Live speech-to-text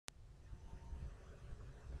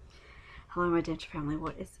Hello, my Denture family.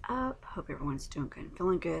 What is up? Hope everyone's doing good and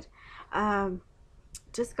feeling good.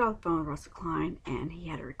 Just got off the phone with Russell Klein, and he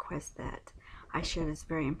had a request that I share this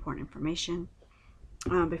very important information.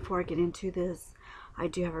 Before I get into this, I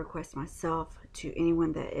do have a request myself to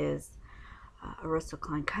anyone that is a Russell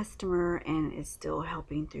Klein customer and is still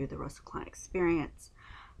helping through the Russell Klein experience.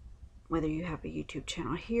 Whether you have a YouTube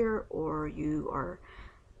channel here or you are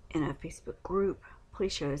in a Facebook group,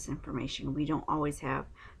 please share this information. We don't always have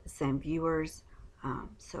the same viewers,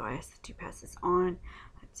 so I ask that you pass this on.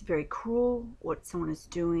 It's very cruel what someone is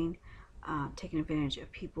doing, taking advantage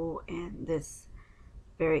of people in this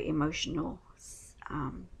very emotional,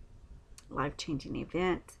 life-changing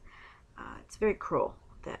event. It's very cruel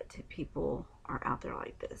that people are out there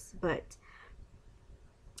like this, but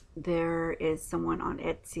there is someone on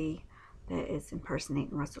Etsy that is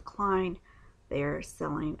impersonating Russell Klein. They are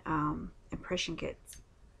selling impression kits,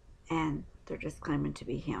 and they're just claiming to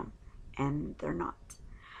be him, and they're not.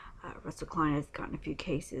 Russell Klein has gotten a few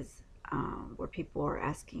cases where people are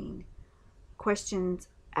asking questions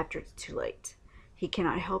after it's too late. He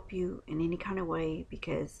cannot help you in any kind of way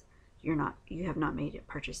because you have not made a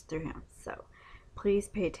purchase through him. So please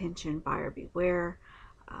pay attention, buyer beware.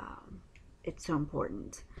 It's so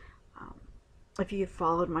important. If you've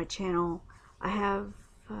followed my channel, I have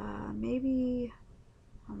maybe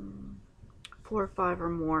 4 or 5 or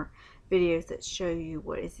more videos that show you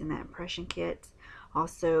what is in that impression kit.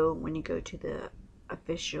 Also, when you go to the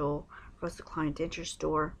official Russell Klein Denture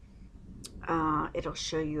store, it'll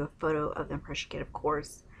show you a photo of the impression kit. Of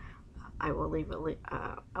course, I will leave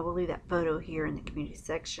that photo here in the community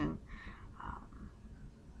section,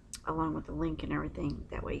 along with the link and everything.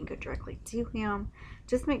 That way you can go directly to him.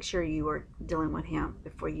 Just make sure you are dealing with him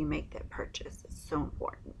before you make that purchase. It's so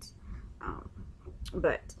important.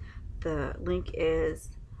 But the link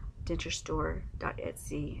is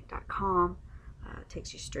denturestore.etsy.com.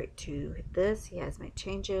 Takes you straight to this. He has made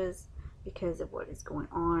changes because of what is going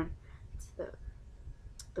on. It's the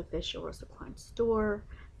official Russell Klein store.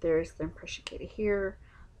 There's the impression kit here.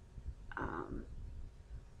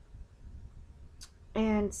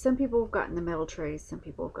 And some people have gotten the metal trays, some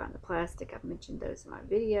people have gotten the plastic. I've mentioned those in my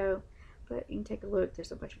video, but you can take a look.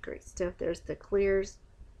 There's a bunch of great stuff. There's the clear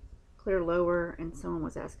lower, and someone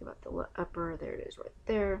was asking about the upper. There it is right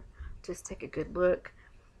there. Just take a good look.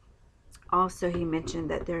 Also, he mentioned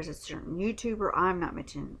that there's a certain YouTuber, I'm not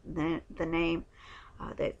mentioning the name,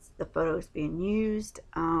 that's the photos being used,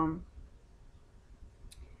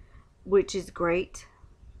 which is great.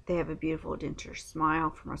 They have a beautiful denture smile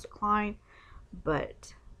from Russell Klein,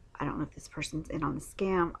 but I don't know if this person's in on the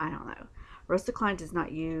scam. I don't know. Russell Klein does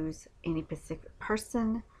not use any specific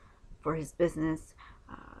person for his business.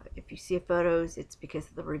 If you see photos, it's because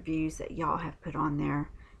of the reviews that y'all have put on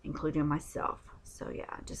there, including myself. So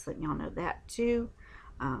yeah, just letting y'all know that too.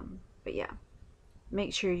 But yeah,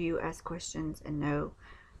 make sure you ask questions and know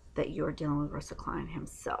that you're dealing with Russell Klein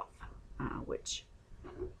himself, which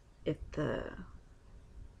if the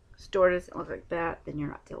store doesn't look like that, then you're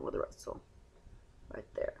not dealing with Russell.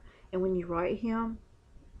 Right there. And when you write him,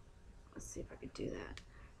 let's see if I could do that.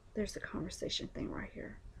 There's the conversation thing right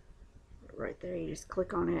here. Right there, you just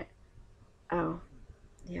click on it. Oh,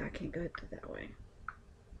 yeah, I can't go through that way.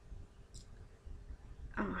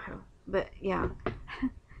 Oh, hell. But yeah,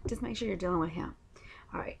 just make sure you're dealing with him.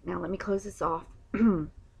 All right, now let me close this off. I forgot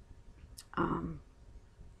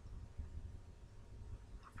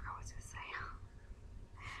what I was going to say.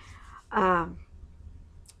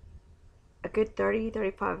 A good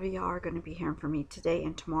 30-35 of y'all are going to be hearing from me today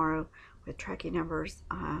and tomorrow with tracking numbers.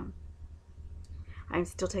 I'm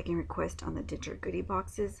still taking requests on the Denture goodie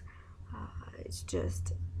boxes. It's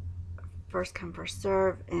just first come, first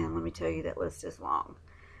serve, and let me tell you, that list is long.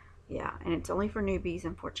 Yeah, and it's only for newbies,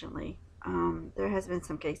 unfortunately. There has been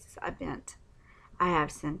some cases I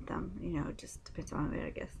have sent them. You know, it just depends on it,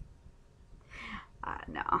 I guess.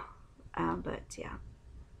 No, but yeah,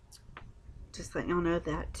 just letting y'all know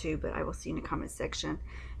that too. But I will see you in the comment section.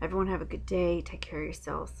 Everyone have a good day. Take care of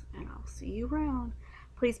yourselves, and I'll see you around.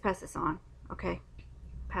 Please pass this on, okay?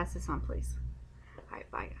 Pass this on, please. All right,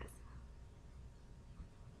 bye, guys.